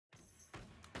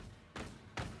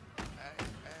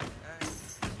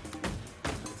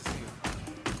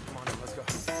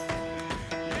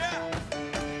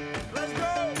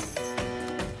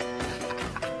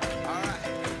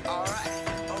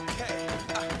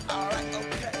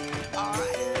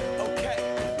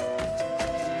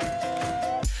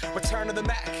return of the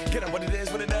Mac. Get up what it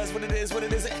is, what it does, what it is, what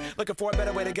it isn't. Looking for a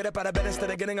better way to get up out of bed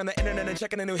instead of getting on the internet and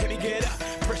checking a new hit. Me get up,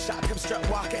 first shot, come strut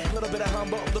walking. Little bit of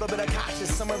humble, little bit of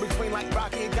cautious. Somewhere between like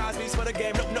Rocky and Cosby's for the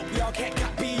game. Nope, nope, y'all can't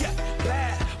copy yet.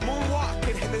 Glad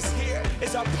moonwalking, and this here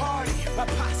is our party. My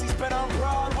posse's been on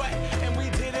Broadway, and we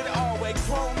did it all way.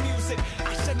 Chrome music,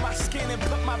 I shed my skin and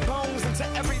put my bones into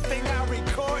everything I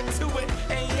record to it.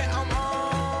 And yeah, I'm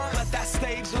on. Let that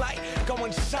stage light go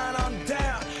and shine on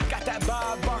down. Got that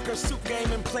Bob Barker suit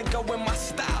game and Plinko in my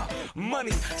style.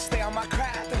 Money, stay on my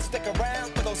craft and stick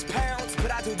around for those pounds.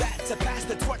 But I do that to pass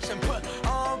the torch and put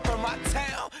on for my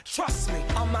town. Trust me,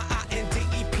 on my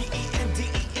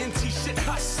INDEPENDENT shit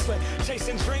hustling.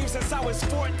 Chasing dreams since I was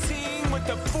 14 with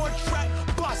the 4-track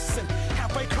bustin'.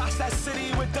 Halfway across that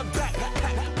city with the back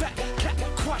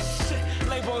crush shit.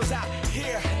 Labels out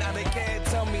here, now they can't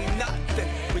tell me nothing.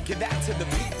 We give that to the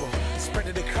people, spread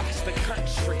it across the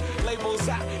country. Labels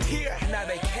out here, now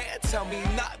they can't tell me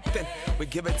nothing. We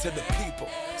give it to the people,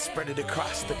 spread it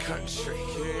across the country.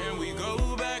 Here we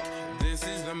go back, this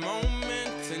is the moment.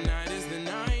 Tonight is the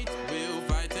night, we'll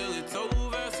fight till it's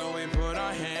over. So we put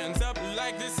our hands up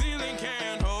like the ceiling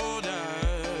can't hold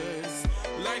us.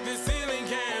 Like the ceiling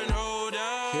can't hold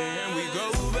us. Here we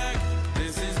go back,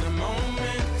 this is the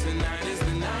moment. Tonight is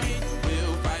the night,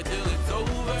 we'll fight till it's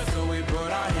over. So we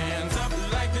put our hands up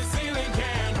like the ceiling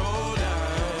can't hold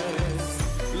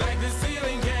us. Like the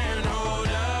ceiling can't hold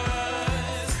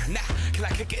us. Nah, can I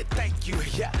kick it? Thank you,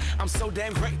 yeah, I'm so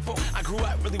damn grateful. I grew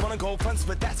up really wanna go fronts,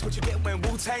 but that's what you get when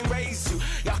Wu-Tang raised you.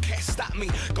 Y'all can't stop me,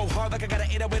 go hard like I got an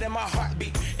 808 in my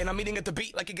heartbeat. And I'm eating at the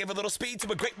beat like it gave a little speed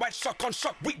to a great white shark on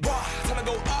shark week. Wow, time to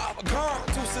go up, gone,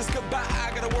 deuces goodbye.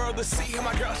 I got a world to see, and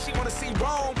my girl, she wanna see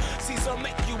Rome. Caesar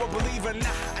make you a believer,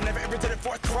 nah, I never ever did it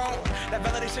for a throne. That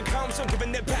validation comes from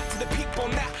giving it back to the people.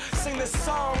 Now, sing this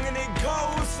song and it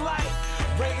goes like,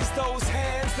 raise those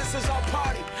hands, this is our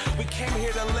party. We came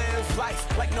here to live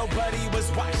life like nobody was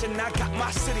watching. I got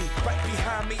my city right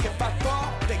behind me. If I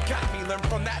fall, they got me. Learn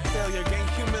from that failure, gain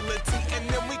humility, and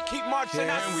then we keep marching.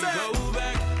 Here we go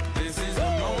back.